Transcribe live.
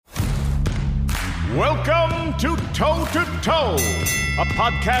Welcome to Toe to Toe, a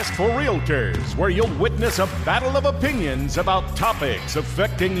podcast for realtors where you'll witness a battle of opinions about topics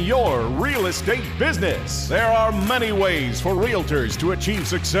affecting your real estate business. There are many ways for realtors to achieve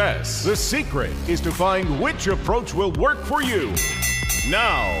success. The secret is to find which approach will work for you.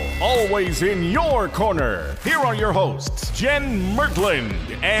 Now, always in your corner, here are your hosts, Jen Mertland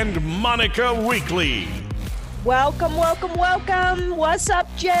and Monica Weekly. Welcome. What's up,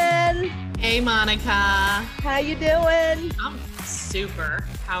 Jen? Hey, Monica. How you doing? I'm super.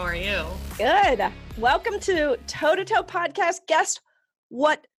 How are you? Good. Welcome to Toe to Toe Podcast. Guess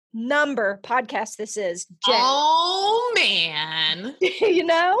what number podcast this is, Jen? Oh, man. You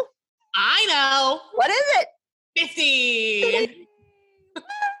know? I know. What is it? 50. The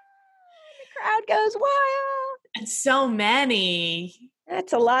crowd goes wild. And so many.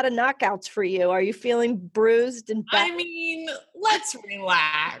 That's a lot of knockouts for you. Are you feeling bruised and I mean, let's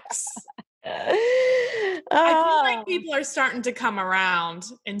relax. I feel like people are starting to come around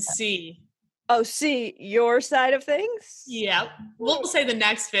and see. Oh, see your side of things? Yep. We'll say the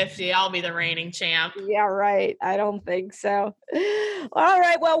next 50, I'll be the reigning champ. Yeah, right. I don't think so. All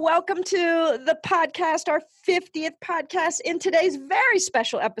right. Well, welcome to the podcast, our 50th podcast. In today's very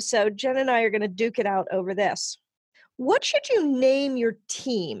special episode, Jen and I are going to duke it out over this. What should you name your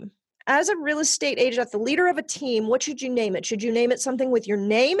team? As a real estate agent, the leader of a team, what should you name it? Should you name it something with your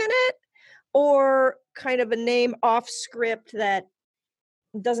name in it? Or kind of a name off script that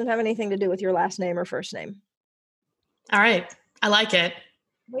doesn't have anything to do with your last name or first name? All right. I like it.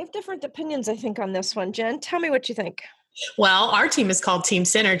 We have different opinions, I think, on this one. Jen, tell me what you think. Well, our team is called Team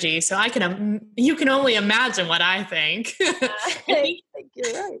Synergy, so you can only imagine what I think. I think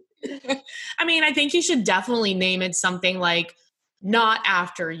you're right. I think you should definitely name it something like not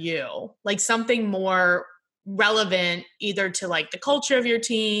after you, like something more relevant either to like the culture of your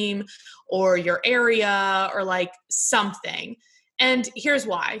team or your area or like something. And here's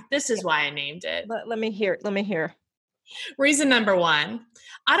why. This is why I named it. Let me hear. Reason number one,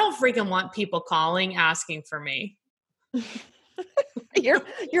 I don't freaking want people calling asking for me.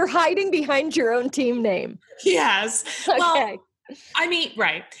 You're hiding behind your own team name. Yes. Okay. Well,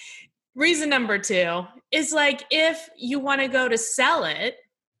 right. Reason number two is like, if you want to go to sell it,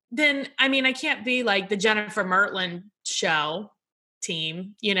 then, I can't be like the Jennifer Mertland show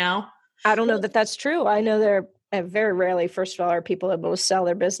team, you know? I don't know that that's true. I know there very rarely, first of all, are people able to sell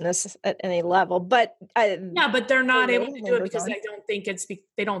their business at any level, but but they're not able to do it because I don't think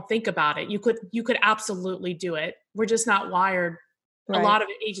they don't think about it. You could absolutely do it. We're just not wired. Right. A lot of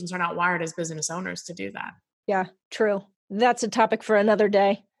agents are not wired as business owners to do that. Yeah, true. That's a topic for another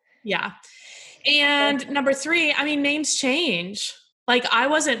day. Yeah. And number three, names change. Like I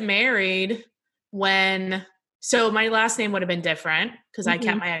wasn't married so my last name would have been different because I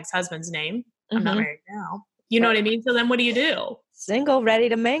kept my ex-husband's name. I'm not married now. You know what I mean? So then what do you do? Single, ready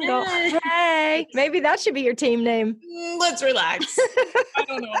to mingle. Hey, maybe that should be your team name. Let's relax. I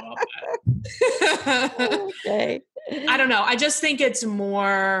don't know about that. Okay. I don't know. I just think it's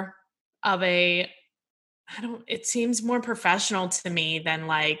more of it seems more professional to me than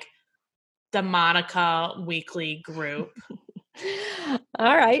like the Monica Weekly group.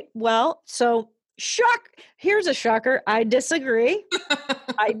 All right. Well, so here's a shocker. I disagree.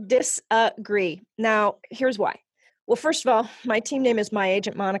 Now, here's why. Well, first of all, my team name is My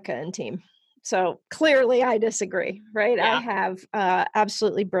Agent Monica and Team. So clearly I disagree, right? Yeah. I have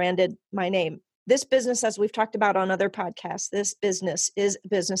absolutely branded my name. This business, as we've talked about on other podcasts, this business is a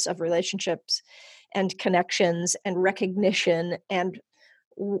business of relationships and connections and recognition and,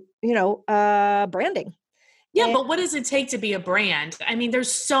 branding. Yeah, but what does it take to be a brand?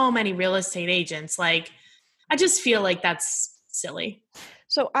 There's so many real estate agents. Like, I just feel like that's silly.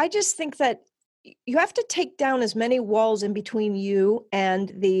 So I just think that you have to take down as many walls in between you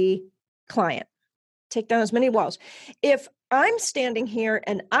and the client. Take down as many walls. If I'm standing here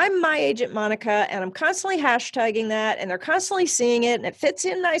and I'm My Agent Monica and I'm constantly hashtagging that and they're constantly seeing it and it fits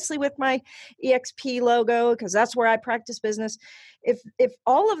in nicely with my EXP logo because that's where I practice business. If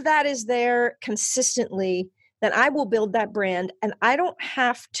all of that is there consistently, then I will build that brand and I don't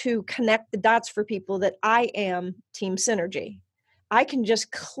have to connect the dots for people that I am Team Synergy. I can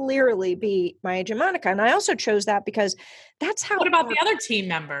just clearly be My Agent Monica. And I also chose that because that's how. What about the other team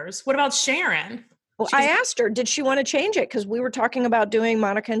members? What about Sharon? Well, I asked her, did she want to change it? Because we were talking about doing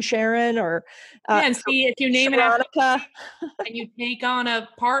Monica and Sharon or and see if you name Monica. it after and you take on a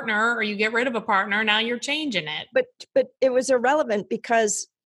partner or you get rid of a partner, now you're changing it. But it was irrelevant because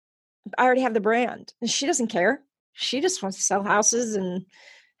I already have the brand. And she doesn't care. She just wants to sell houses and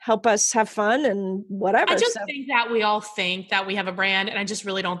help us have fun and whatever. I just think that we all think that we have a brand, and I just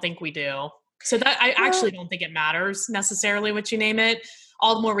really don't think we do. So that I actually don't think it matters necessarily what you name it.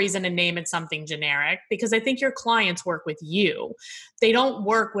 All the more reason to name it something generic, because I think your clients work with you. They don't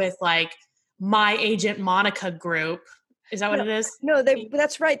work with like My Agent Monica Group. Is that what it is? No,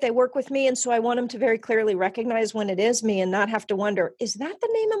 that's right. They work with me. And so I want them to very clearly recognize when it is me and not have to wonder, is that the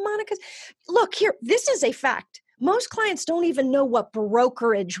name of Monica's? Look here, this is a fact. Most clients don't even know what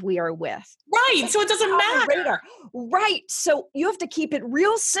brokerage we are with. Right. So it doesn't matter. Right. So you have to keep it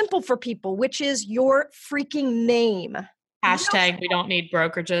real simple for people, which is your freaking name. Hashtag we don't need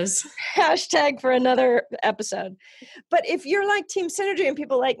brokerages. Hashtag for another episode. But if you're like Team Synergy and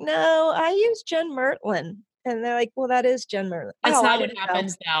people are like, no, I use Jen Mertlin. And they're like, well, that is Jen Mertlin. That's not what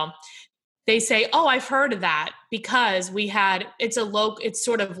happens now. They say, oh, I've heard of that because we had, it's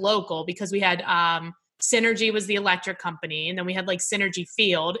sort of local because we had, Synergy was the electric company, and then we had like Synergy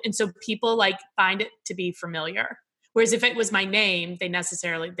Field. And so people like find it to be familiar. Whereas if it was my name,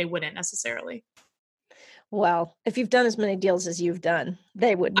 they wouldn't necessarily. Well, if you've done as many deals as you've done,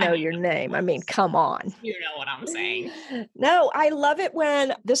 they would know your name. I mean, come on. You know what I'm saying. No, I love it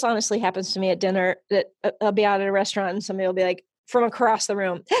when this honestly happens to me at dinner, that I'll be out at a restaurant and somebody will be like, from across the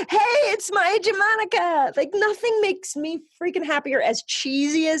room, hey, it's My Agent Monica. Like nothing makes me freaking happier, as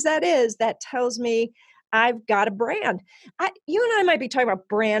cheesy as that is. That tells me I've got a brand. You and I might be talking about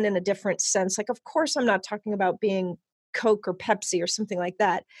brand in a different sense. Like, of course, I'm not talking about being Coke or Pepsi or something like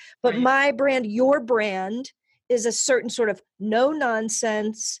that. But right. My brand, your brand, is a certain sort of no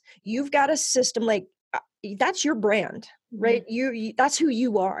nonsense. You've got a system, like that's your brand, right? You that's who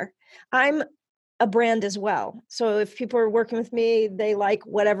you are. I'm a brand as well. So if people are working with me, they like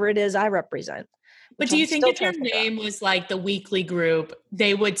whatever it is I represent. But do you think if your name was like the Weekly Group,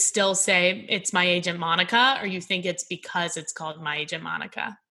 they would still say it's My Agent Monica, or you think it's because it's called My Agent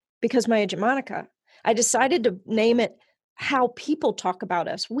Monica? Because My Agent Monica. I decided to name it how people talk about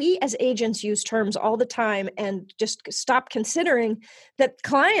us. We as agents use terms all the time and just stop considering that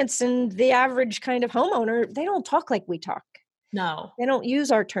clients and the average kind of homeowner, they don't talk like we talk. No. They don't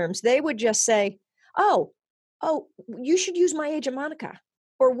use our terms. They would just say, oh, you should use My Agent Monica.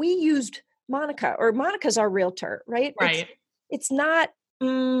 Or we used Monica, or Monica's our realtor, right? Right. It's not,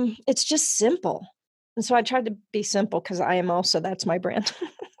 it's just simple. And so I tried to be simple because I am also, that's my brand.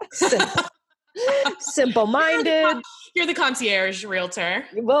 Simple. Simple-minded. You're the concierge realtor.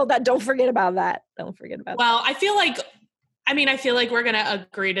 Well, don't forget about that. Don't forget about that. Well, I feel like we're going to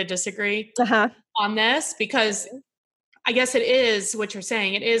agree to disagree on this, because I guess it is what you're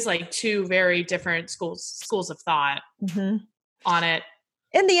saying. It is like two very different schools of thought on it.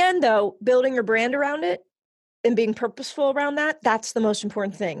 In the end, though, building your brand around it and being purposeful around that, that's the most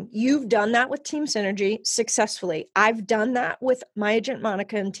important thing. You've done that with Team Synergy successfully. I've done that with My Agent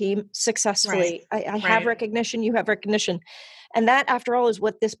Monica and team successfully. Right. I have recognition. You have recognition. And that, after all, is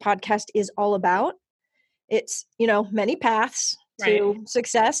what this podcast is all about. It's, many paths to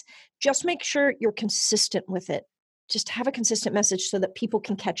success. Just make sure you're consistent with it. Just have a consistent message so that people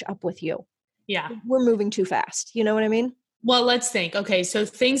can catch up with you. Yeah. We're moving too fast. You know what I mean? Well, let's think. Okay. So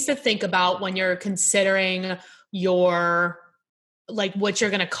things to think about when you're considering your, like what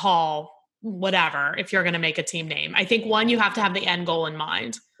you're going to call whatever, if you're going to make a team name. I think one, you have to have the end goal in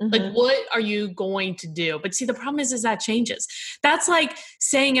mind. Like, what are you going to do? But see, the problem is that changes. That's like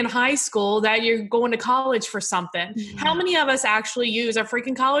saying in high school that you're going to college for something. How many of us actually use a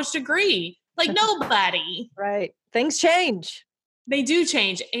freaking college degree? Like nobody. Right. Things change. They do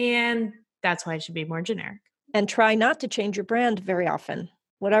change. And that's why it should be more generic. And try not to change your brand very often,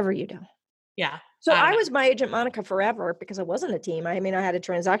 whatever you do. Yeah. So I was My Agent Monica forever because I wasn't a team. I mean, I had a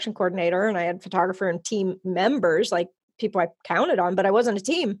transaction coordinator and I had photographer and team members, like people I counted on, but I wasn't a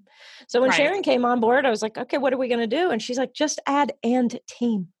team. So when Sharon came on board, I was like, okay, what are we going to do? And she's like, just add and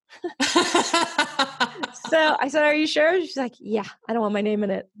team. So I said, are you sure? She's like, yeah, I don't want my name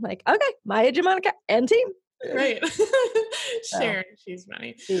in it. I'm like, okay, My Agent Monica and team. Right. Sharon, she's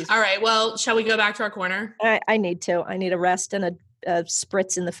funny. All right. Well, shall we go back to our corner? I need to. I need a rest and a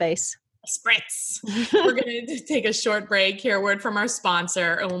spritz in the face. A spritz. We're going to take a short break, hear a word from our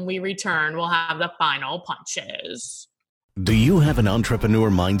sponsor, and when we return, we'll have the final punches. Do you have an entrepreneur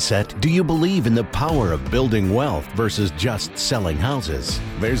mindset? Do you believe in the power of building wealth versus just selling houses?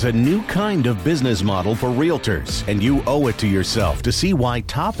 There's a new kind of business model for realtors, and you owe it to yourself to see why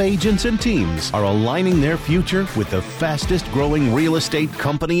top agents and teams are aligning their future with the fastest growing real estate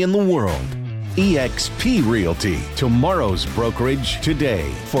company in the world. eXp Realty, tomorrow's brokerage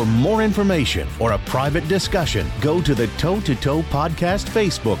today. For more information or a private discussion, go to the Toe to Toe Podcast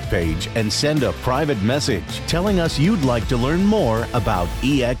Facebook page and send a private message telling us you'd like to learn more about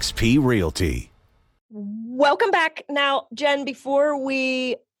eXp Realty. Welcome back. Now, Jen, before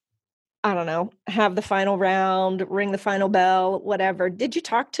we I don't know, have the final round, ring the final bell, whatever. Did you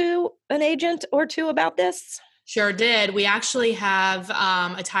talk to an agent or two about this? Sure did. We actually have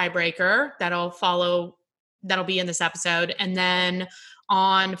a tiebreaker that'll be in this episode. And then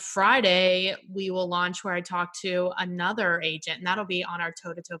on Friday, we will launch where I talk to another agent, and that'll be on our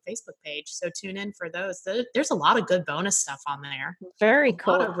Toe to Toe Facebook page. So tune in for those. There's a lot of good bonus stuff on there. Very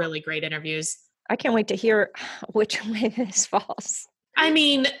cool. A lot of really great interviews. I can't wait to hear which way this falls. I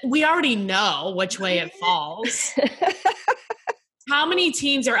mean, we already know which way it falls. How many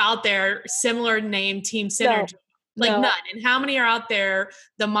teams are out there, similar name, Team Synergy? None. And how many are out there,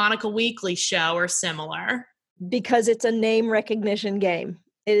 the Monica Weekly show, or similar? Because it's a name recognition game.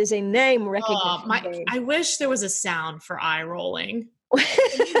 It is a name recognition game. I wish there was a sound for eye rolling. No,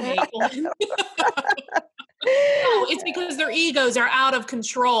 it's because their egos are out of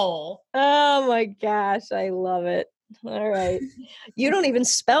control. Oh my gosh, I love it. All right. You don't even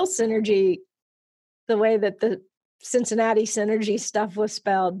spell synergy the way that the Cincinnati Synergy stuff was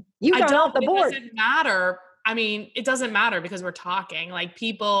spelled. You got off the board. It doesn't matter. I mean, it doesn't matter because we're talking. Like,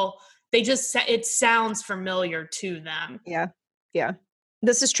 people, it sounds familiar to them. Yeah. Yeah.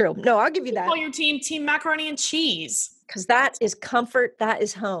 This is true. No, I'll give you that. Call your team Macaroni and Cheese. Because that is comfort. That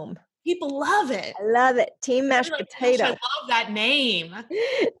is home. People love it. I love it. Team Mashed Potato. I love that name.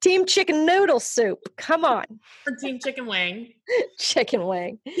 Team Chicken Noodle Soup. Come on. Or Team Chicken Wing. Chicken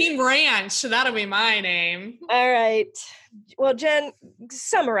Wing. Team Ranch. That'll be my name. All right. Well, Jen,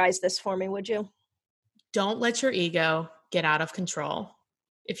 summarize this for me, would you? Don't let your ego get out of control.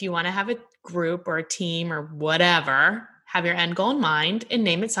 If you want to have a group or a team or whatever, have your end goal in mind and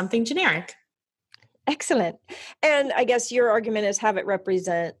name it something generic. Excellent. And I guess your argument is have it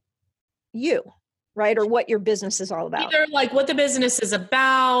represent you, right? Or what your business is all about. Either like what the business is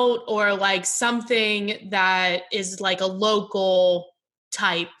about, or like something that is like a local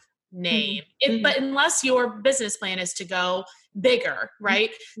type name. Mm-hmm. But unless your business plan is to go bigger, right?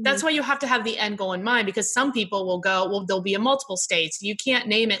 Mm-hmm. That's why you have to have the end goal in mind, because some people will go, well, there'll be in multiple states. You can't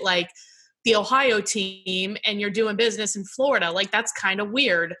name it like the Ohio team and you're doing business in Florida. Like, that's kind of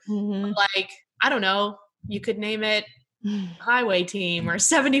weird. Mm-hmm. Like, I don't know, you could name it Highway Team or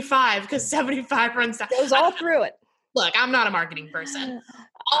 75, because 75 runs down. Goes all through it. Look, I'm not a marketing person.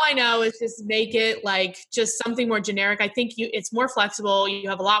 All I know is just make it like just something more generic. I think it's more flexible. You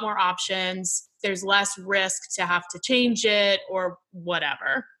have a lot more options. There's less risk to have to change it or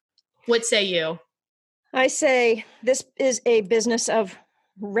whatever. What say you? I say this is a business of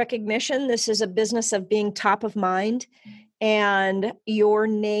recognition. This is a business of being top of mind. And your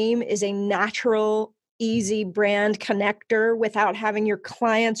name is a natural, easy brand connector without having your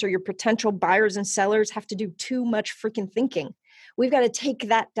clients or your potential buyers and sellers have to do too much freaking thinking. We've got to take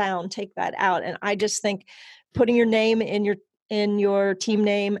that down, take that out. And I just think putting your name in your team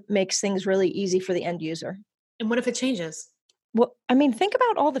name makes things really easy for the end user. And what if it changes? Well, I mean, think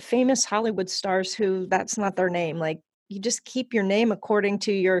about all the famous Hollywood stars who that's not their name. Like, you just keep your name according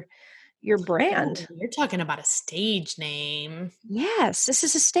to your brand. You're talking about a stage name. Yes, this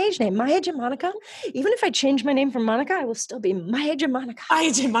is a stage name. Maya Jamonica. Even if I change my name from Monica, I will still be Maya Jamonica.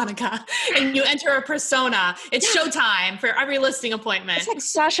 Maya Jamonica. And you enter a persona. It's showtime for every listing appointment. It's like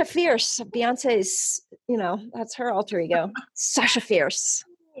Sasha Fierce. Beyonce's, that's her alter ego. Sasha Fierce.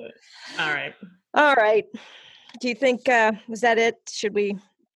 All right. Do you think, is that it? Should we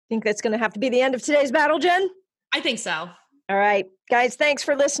think that's going to have to be the end of today's battle, Jen? I think so. All right, guys, thanks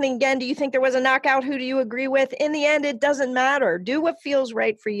for listening again. Do you think there was a knockout? Who do you agree with? In the end, it doesn't matter. Do what feels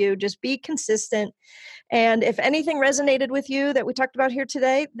right for you. Just be consistent. And if anything resonated with you that we talked about here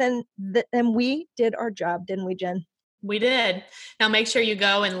today, then we did our job, didn't we, Jen? We did. Now make sure you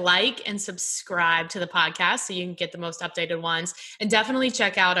go and like and subscribe to the podcast so you can get the most updated ones. And definitely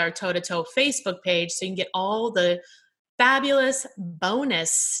check out our Toe to Toe Facebook page so you can get all the fabulous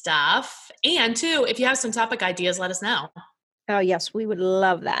bonus stuff. And too, if you have some topic ideas, let us know. Oh, yes, we would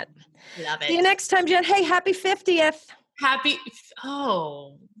love that. Love it. See you next time, Jen. Hey, happy 50th. I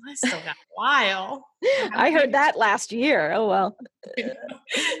still got a while. I heard that last year. Oh, well.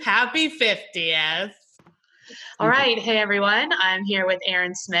 Happy 50th. All right. Hey, everyone. I'm here with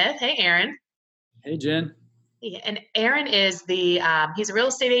Aaron Smith. Hey, Aaron. Hey, Jen. And Aaron is he's a real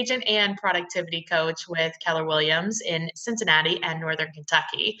estate agent and productivity coach with Keller Williams in Cincinnati and Northern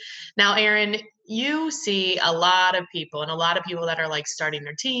Kentucky. Now, Aaron, you see a lot of people that are like starting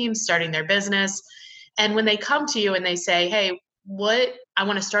their teams, starting their business. And when they come to you and they say, hey, I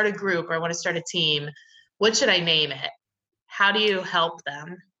want to start a group or I want to start a team, what should I name it? How do you help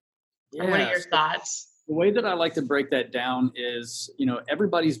them? Yeah, or what are your thoughts? The way that I like to break that down is,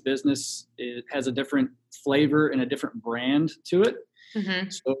 everybody's business has a different flavor and a different brand to it. Mm-hmm.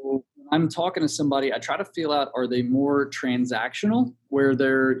 So when I'm talking to somebody, I try to feel out, are they more transactional, where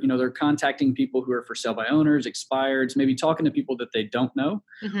they're contacting people who are for sale by owners, expireds, maybe talking to people that they don't know,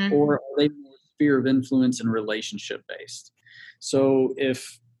 Mm-hmm. or are they more sphere of influence and relationship based? So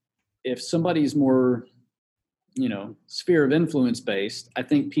if somebody's more, sphere of influence based, I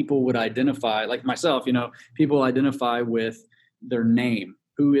think people would identify, like myself, people identify with their name.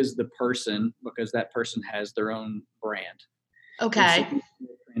 Who is the person? Because that person has their own brand. Okay. And so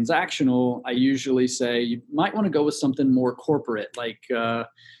transactional, I usually say you might want to go with something more corporate, like,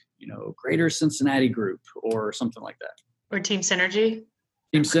 Greater Cincinnati Group or something like that. Or Team Synergy.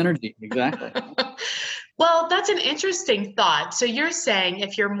 Team Synergy, exactly. Well, that's an interesting thought. So you're saying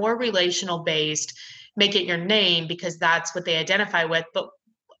if you're more relational based, make it your name because that's what they identify with. But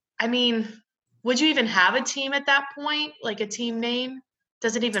I mean, would you even have a team at that point? Like a team name?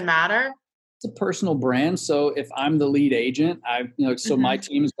 Does it even matter? It's a personal brand. So if I'm the lead agent, my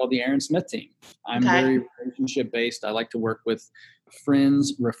team is called the Aaron Smith team. I'm very relationship based. I like to work with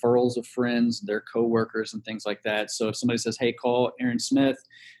friends, referrals of friends, their coworkers and things like that. So if somebody says, hey, call Aaron Smith,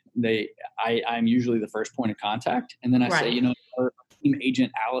 I'm usually the first point of contact. And then I say, our team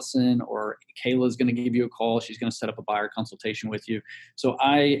agent Allison or Kayla is going to give you a call. She's going to set up a buyer consultation with you. So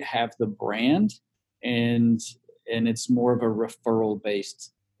I have the brand, and it's more of a referral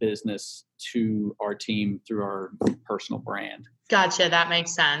based business to our team through our personal brand. Gotcha. That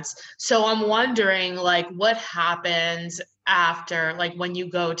makes sense. So I'm wondering, like, what happens after, like, when you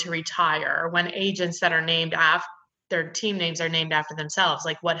go to retire, when agents that are named after their team names are named after themselves,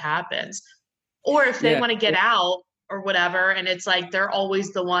 like what happens? Or if they want to get out or whatever, and it's like, they're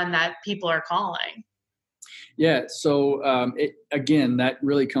always the one that people are calling. Yeah. So again, that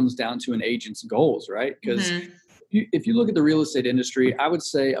really comes down to an agent's goals, right? Because if you look at the real estate industry, I would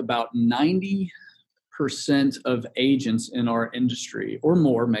say about 90% of agents in our industry, or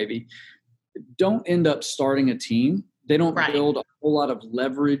more maybe, don't end up starting a team. They don't build a whole lot of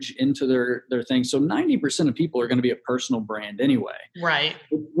leverage into their thing. So 90% of people are going to be a personal brand anyway. Right.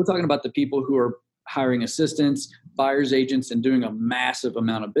 We're talking about the people who are hiring assistants, buyer's agents, and doing a massive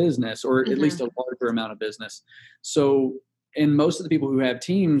amount of business, or at least a larger amount of business. So, and most of the people who have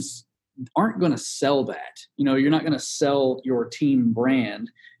teams aren't going to sell that. You're not going to sell your team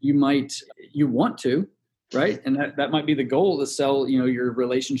brand. You want to, right? And that might be the goal, to sell, your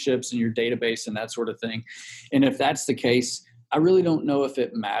relationships and your database and that sort of thing. And if that's the case, I really don't know if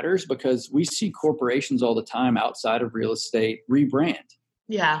it matters, because we see corporations all the time outside of real estate rebrand.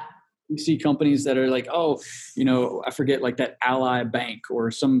 Yeah. We see companies that are like, I forget, like that Ally Bank or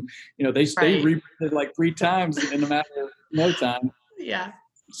some, they rebranded like 3 times in a matter of no time. Yeah.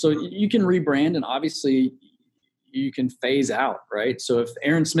 So you can rebrand, and obviously you can phase out, right? So if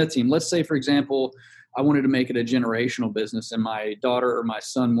Aaron Smith team, let's say, for example, I wanted to make it a generational business and my daughter or my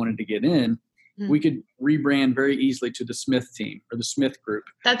son wanted to get in, we could rebrand very easily to the Smith team or the Smith group.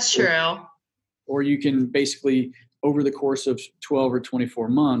 That's true. Or you can basically, over the course of 12 or 24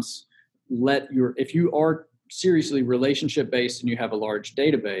 months, if you are seriously relationship based and you have a large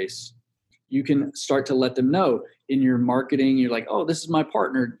database, you can start to let them know in your marketing. You're like, oh, this is my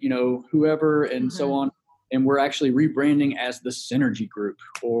partner, whoever, and so on. And we're actually rebranding as the Synergy Group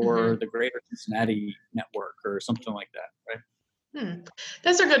or the Greater Cincinnati Network or something like that, right?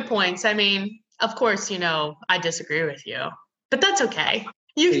 Those are good points. I mean, of course, I disagree with you, but that's okay.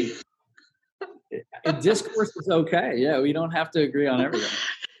 Discourse is okay. Yeah, we don't have to agree on everything.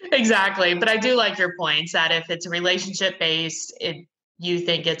 Exactly. But I do like your points that if it's relationship based, you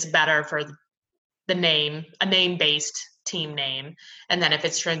think it's better for the name, a name-based team name. And then if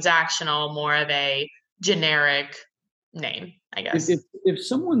it's transactional, more of a generic name, I guess. If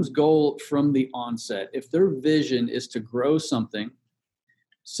someone's goal from the onset, if their vision is to grow something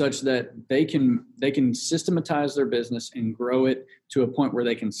such that they can systematize their business and grow it to a point where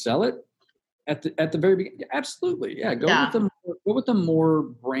they can sell it at the very beginning, absolutely. Yeah. Go with a more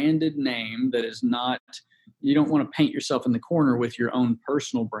branded name that is not, you don't want to paint yourself in the corner with your own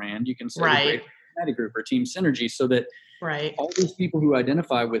personal brand. You can say Greater Cincinnati Group or Team Synergy, so that all these people who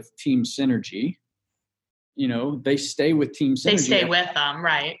identify with Team Synergy, they stay with Team Synergy. They stay with them,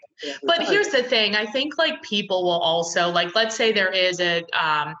 right? But here's the thing. I think like people will also, like, let's say there is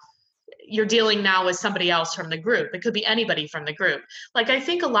you're dealing now with somebody else from the group. It could be anybody from the group. Like, I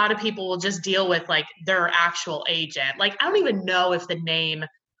think a lot of people will just deal with like their actual agent. Like, I don't even know if the name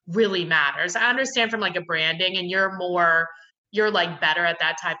really matters. I understand from like a branding, and you're like better at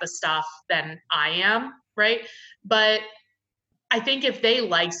that type of stuff than I am, right? But I think if they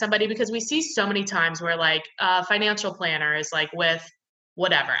like somebody, because we see so many times where like a financial planner is like with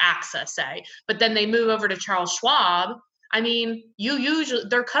whatever, AXA, say, but then they move over to Charles Schwab. I mean,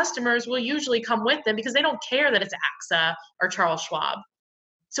 their customers will usually come with them because they don't care that it's AXA or Charles Schwab.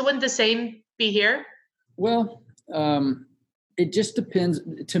 So wouldn't the same be here? Well, it just depends.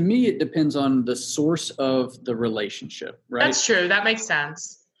 To me, it depends on the source of the relationship, right? That's true. That makes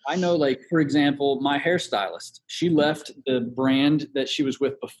sense. I know, like, for example, my hairstylist, she left the brand that she was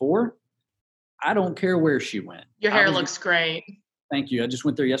with before. I don't care where she went. Your hair looks great. Thank you. I just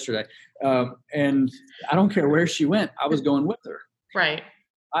went there yesterday. And I don't care where she went. I was going with her. Right.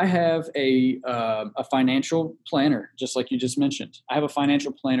 I have a financial planner, just like you just mentioned. I have a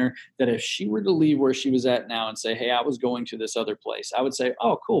financial planner that if she were to leave where she was at now and say, hey, I was going to this other place, I would say,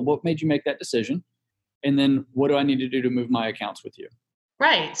 oh, cool. What made you make that decision? And then what do I need to do to move my accounts with you?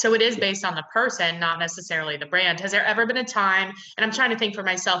 Right. So it is based on the person, not necessarily the brand. Has there ever been a time, and I'm trying to think for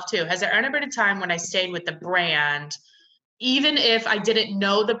myself too, has there ever been a time when I stayed with the brand, even if I didn't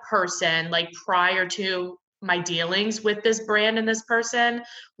know the person, like prior to my dealings with this brand and this person?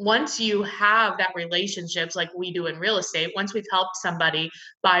 Once you have that relationships like we do in real estate, once we've helped somebody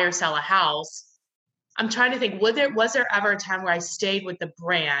buy or sell a house, I'm trying to think, was there ever a time where I stayed with the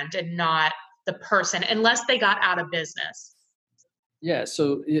brand and not the person, unless they got out of business? Yeah.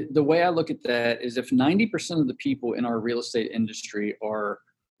 So the way I look at that is if 90% of the people in our real estate industry are,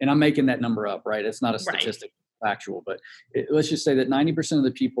 and I'm making that number up, right? It's not a statistic. Factual, but let's just say that 90% of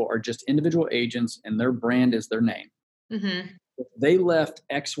the people are just individual agents and their brand is their name. Mm-hmm. If they left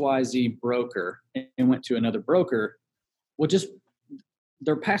XYZ broker and went to another broker, well, just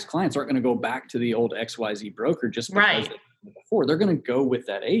their past clients aren't going to go back to the old XYZ broker just because before. They're going to go with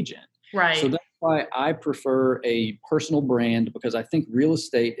that agent. Right. So that's why I prefer a personal brand, because I think real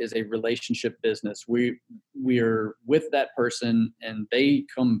estate is a relationship business. We are with that person and they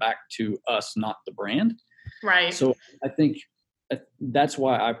come back to us, not the brand. Right. So I think that's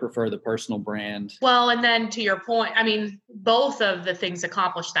why I prefer the personal brand. Well, and then to your point, I mean, both of the things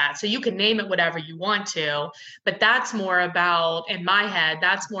accomplish that. So you can name it whatever you want to, but that's more about, in my head,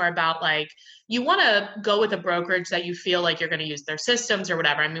 that's more about like, you want to go with a brokerage that you feel like you're going to use their systems or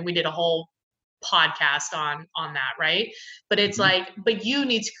whatever. I mean, we did a whole podcast on that, right? But it's like, but you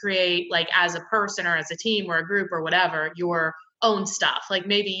need to create, like, as a person or as a team or a group or whatever, your own stuff, like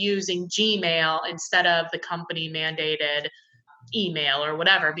maybe using Gmail instead of the company mandated email or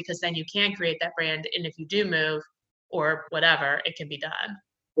whatever, because then you can create that brand. And if you do move or whatever, it can be done.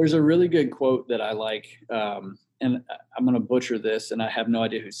 There's a really good quote that I like, and I'm going to butcher this and I have no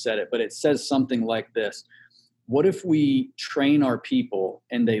idea who said it, but it says something like this: what if we train our people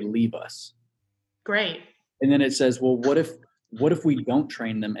and they leave us? Great. And then it says, well, what if we don't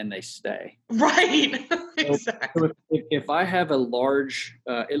train them and they stay? Right. Exactly. So if I have a large,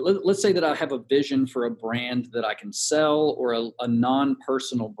 let's say that I have a vision for a brand that I can sell, or a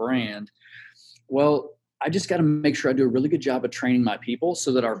non-personal brand. Well, I just got to make sure I do a really good job of training my people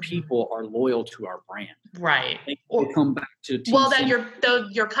so that our people are loyal to our brand. Right. They come back to Team that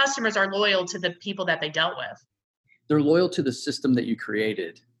your customers are loyal to the people that they dealt with. They're loyal to the system that you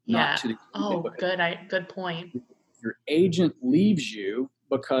created. Yeah. Not to the good point. Your agent leaves you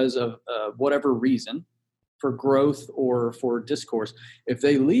because of whatever reason, for growth or for discourse. If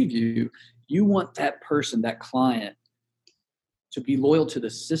they leave you, you want that person, that client, to be loyal to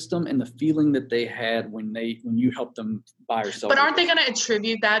the system and the feeling that they had when you helped them buy or sell. But aren't they going to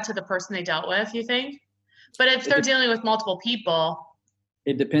attribute that to the person they dealt with, you think? But if they're dealing with multiple people,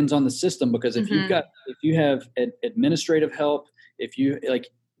 it depends on the system, because if you have administrative help, if you, like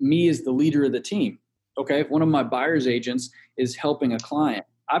me as the leader of the team, okay, if one of my buyer's agents is helping a client,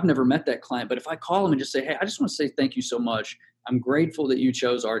 I've never met that client, but if I call them and just say, hey, I just want to say thank you so much. I'm grateful that you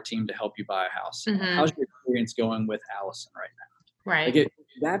chose our team to help you buy a house. How's your experience going with Allison right now? Right. Like if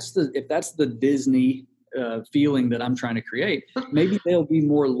that's the Disney feeling that I'm trying to create, maybe they'll be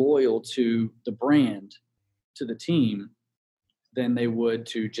more loyal to the brand, to the team, than they would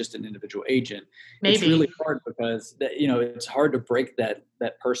to just an individual agent. Maybe. It's really hard because it's hard to break that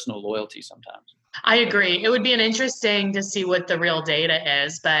personal loyalty sometimes. I agree. It would be interesting to see what the real data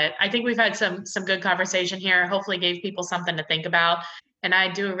is, but I think we've had some good conversation here. Hopefully gave people something to think about. And I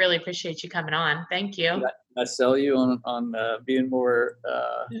do really appreciate you coming on. Thank you. Did I sell you on being more?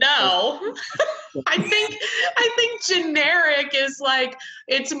 No, I think generic is like,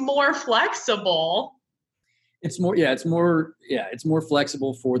 it's more flexible. It's more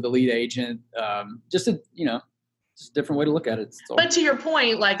flexible for the lead agent. Just a different way to look at it. But to your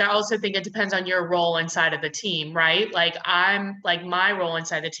point, like, I also think it depends on your role inside of the team, right? Like my role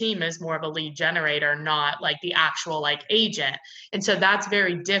inside the team is more of a lead generator, not like the actual like agent. And so that's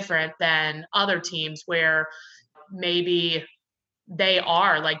very different than other teams where maybe they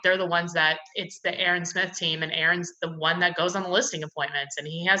are like, they're the ones that it's the Aaron Smith team, and Aaron's the one that goes on the listing appointments, and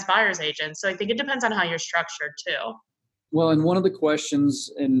he has buyer's agents. So I think it depends on how you're structured too. Well, and one of the questions,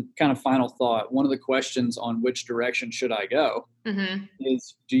 and kind of final thought, one of the questions on which direction should I go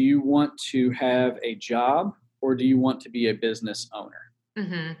is, do you want to have a job or do you want to be a business owner?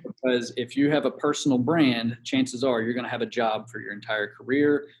 Because if you have a personal brand, chances are you're going to have a job for your entire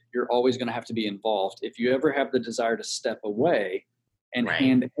career. You're always going to have to be involved. If you ever have the desire to step away and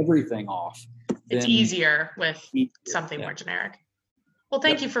hand everything off, it's easier with something more generic. Well,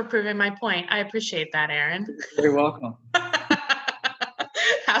 thank you for proving my point. I appreciate that, Aaron. You're welcome.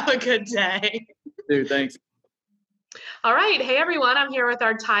 Have a good day. Dude, thanks. All right. Hey, everyone. I'm here with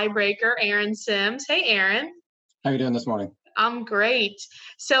our tiebreaker, Aaron Sims. Hey, Aaron. How are you doing this morning? I'm great.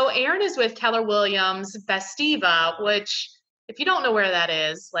 So Aaron is with Keller Williams Festiva, which, if you don't know where that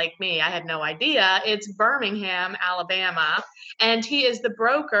is, like me, I had no idea. It's Birmingham, Alabama. And he is the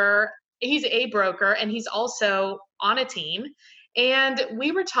broker. He's a broker, and he's also on a team. And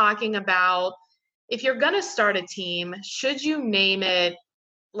we were talking about, if you're going to start a team, should you name it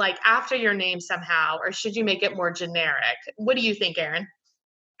like after your name somehow, or should you make it more generic? What do you think, Aaron?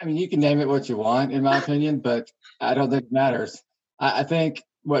 I mean, you can name it what you want, in my opinion, but I don't think it matters. I think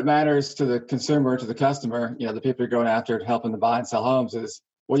what matters to the consumer, to the customer, the people you're going after, helping to buy and sell homes, is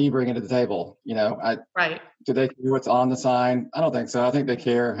what are you bringing to the table? Right. Do they care what's on the sign? I don't think so. I think they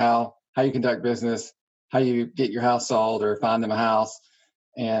care how you conduct business, how you get your house sold or find them a house.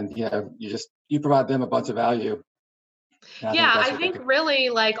 And, you provide them a bunch of value. I think really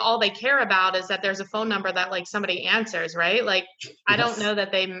like all they care about is that there's a phone number that like somebody answers, right? Like, yes. I don't know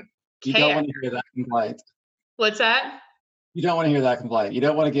that they care. You don't want to hear that complaint. What's that? You don't want to hear that complaint. You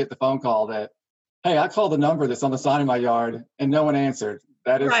don't want to get the phone call that, hey, I called the number that's on the sign in my yard and no one answered.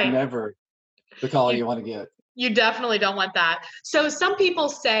 That is never the call you want to get. You definitely don't want that. So some people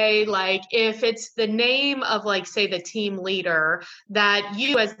say, like, if it's the name of, like, say, the team leader, that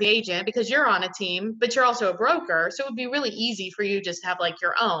you as the agent, because you're on a team, but you're also a broker, so it would be really easy for you just to have, like,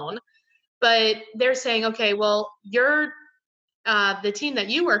 your own. But they're saying, okay, well, you're the team that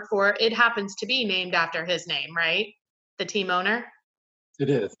you work for, it happens to be named after his name, right? The team owner? It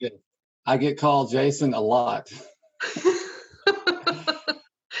is. Yeah. I get called Jason a lot.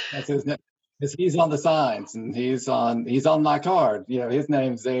 That's his name. Because he's on the signs and he's on my card. His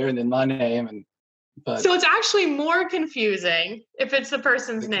name's there and then my name. So it's actually more confusing if it's the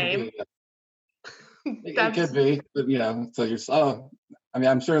person's name. It could be, but so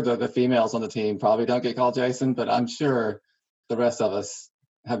I'm sure the females on the team probably don't get called Jason, but I'm sure the rest of us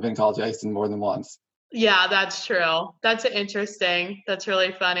have been called Jason more than once. Yeah, that's true. That's interesting. That's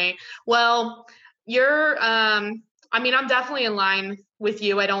really funny. Well, you're, I'm definitely in line with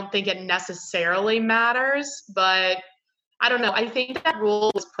you. I don't think it necessarily matters, but I don't know. I think that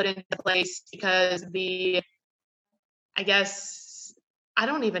rule was put into place because I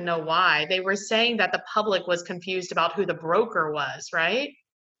don't even know why. They were saying that the public was confused about who the broker was, right?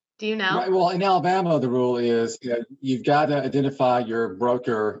 Do you know? Right. Well, in Alabama, the rule is you've got to identify your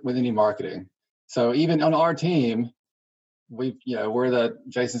broker with any marketing. So even on our team, we're the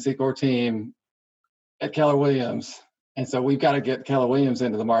Jason Secor team at Keller Williams. And so we've got to get Keller Williams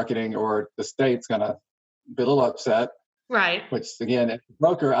into the marketing or the state's going to be a little upset. Right. Which, again, as a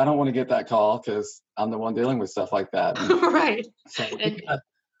broker, I don't want to get that call because I'm the one dealing with stuff like that. Right. So we've got a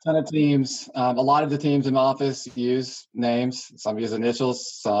ton of teams. A lot of the teams in my office use names. Some use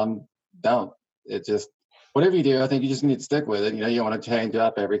initials, some don't. It just, whatever you do, I think you just need to stick with it. You don't want to change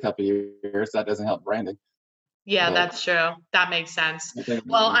up every couple of years. That doesn't help branding. Yeah, that's true. That makes sense.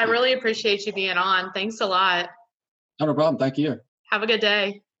 Well, I really appreciate you being on. Thanks a lot. No problem. Thank you. Have a good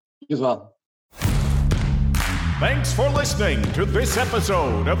day. You as well. Thanks for listening to this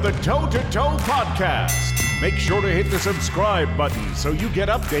episode of the Toe to Toe Podcast. Make sure to hit the subscribe button so you get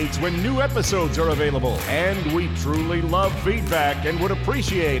updates when new episodes are available. And we truly love feedback and would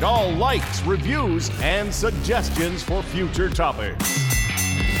appreciate all likes, reviews, and suggestions for future topics.